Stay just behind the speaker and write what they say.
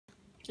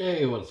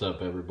Hey, what's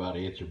up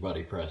everybody? It's your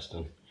buddy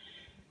Preston.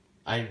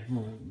 I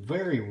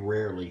very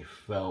rarely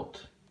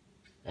felt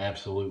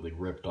absolutely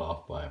ripped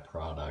off by a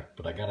product,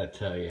 but I gotta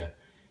tell you,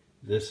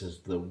 this is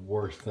the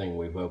worst thing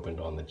we've opened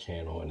on the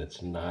channel, and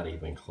it's not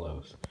even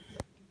close.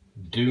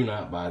 Do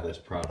not buy this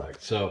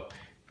product. So,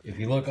 if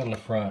you look on the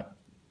front,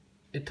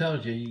 it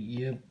tells you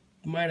you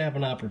might have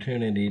an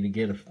opportunity to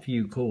get a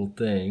few cool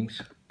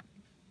things,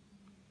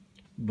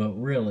 but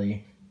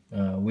really,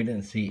 we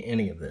didn't see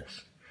any of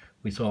this.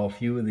 We saw a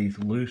few of these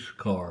loose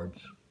cards,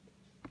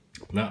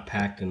 not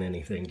packed in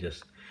anything,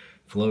 just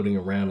floating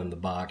around in the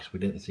box. We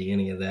didn't see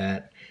any of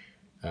that,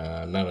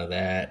 none of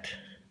that,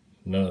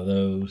 none of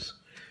those.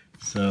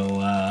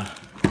 So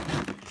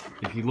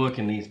if you look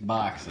in these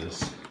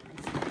boxes,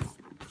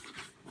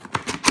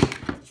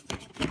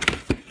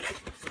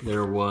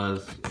 there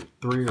was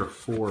 3 or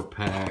 4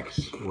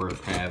 packs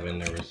worth having.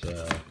 There was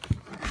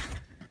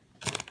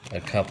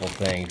a couple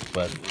things,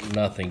 but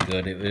nothing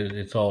good.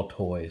 It's all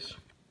toys.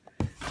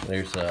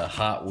 There's a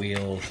Hot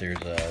Wheels,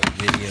 there's a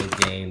video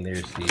game,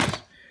 there's these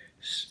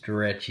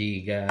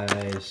stretchy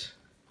guys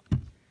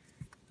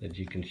that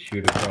you can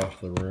shoot across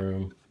the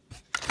room.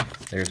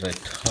 There's a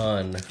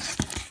ton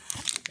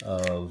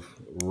of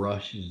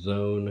Rush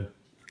Zone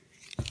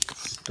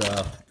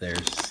stuff.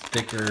 There's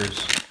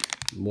stickers,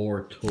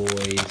 more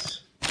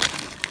toys.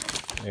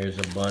 There's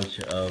a bunch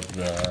of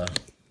the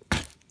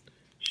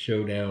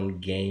Showdown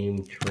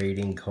game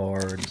trading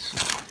cards.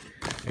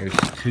 There's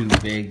 2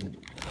 big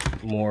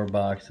more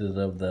boxes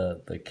of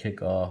the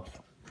kickoff.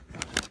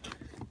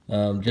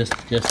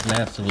 Just an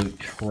absolute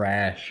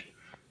trash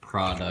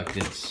product.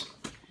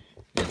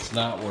 It's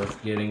not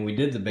worth getting. We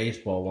did the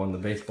baseball one. The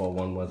baseball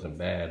one wasn't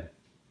bad,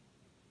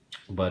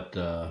 but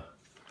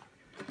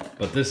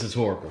this is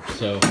horrible.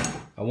 So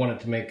I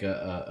wanted to make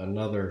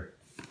another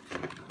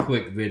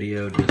quick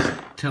video just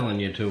telling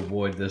you to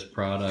avoid this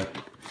product.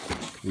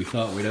 We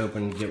thought we'd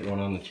open and get one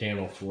on the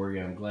channel for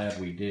you. I'm glad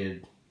we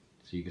did,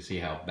 so you can see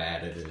how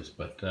bad it is.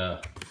 But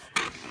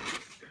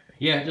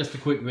yeah, just a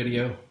quick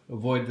video.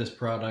 Avoid this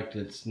product.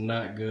 It's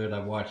not good. I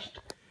watched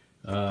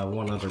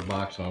one other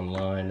box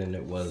online, and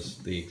it was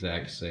the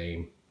exact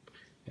same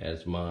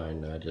as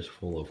mine, just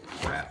full of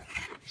crap.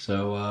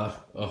 So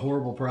a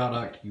horrible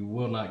product. You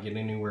will not get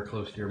anywhere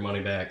close to your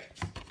money back.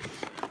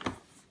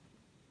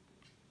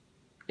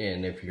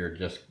 And if you're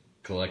just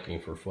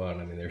collecting for fun,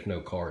 I mean, there's no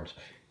cards.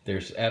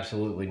 There's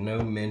absolutely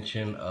no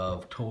mention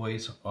of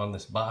toys on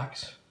this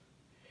box,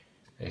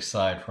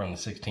 aside from the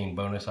 16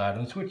 bonus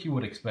items, which you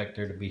would expect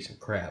there to be some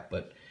crap,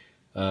 but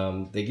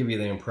they give you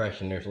the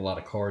impression there's a lot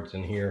of cards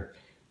in here.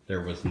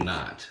 There was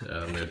not.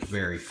 There's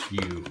very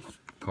few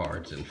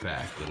cards, in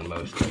fact, and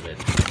most of it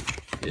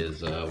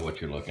is what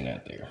you're looking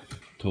at there.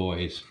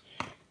 Toys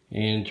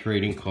and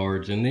trading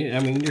cards, and I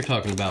mean, you're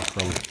talking about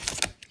from,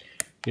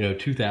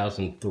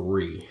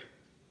 2003.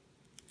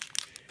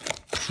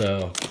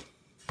 So,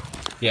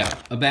 yeah,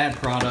 a bad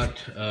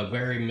product,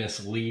 very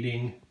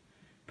misleading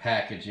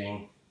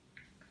packaging.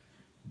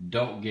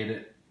 Don't get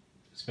it.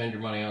 Spend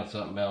your money on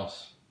something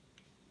else.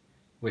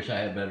 Wish I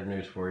had better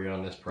news for you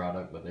on this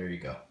product, but there you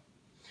go.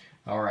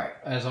 Alright,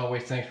 as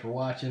always, thanks for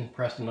watching.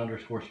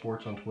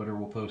 Preston_sports on Twitter.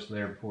 We'll post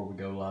there before we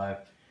go live,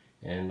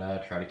 and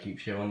try to keep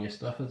showing you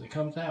stuff as it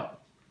comes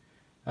out.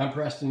 I'm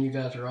Preston. You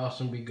guys are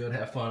awesome. Be good,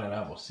 have fun, and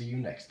I will see you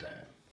next time.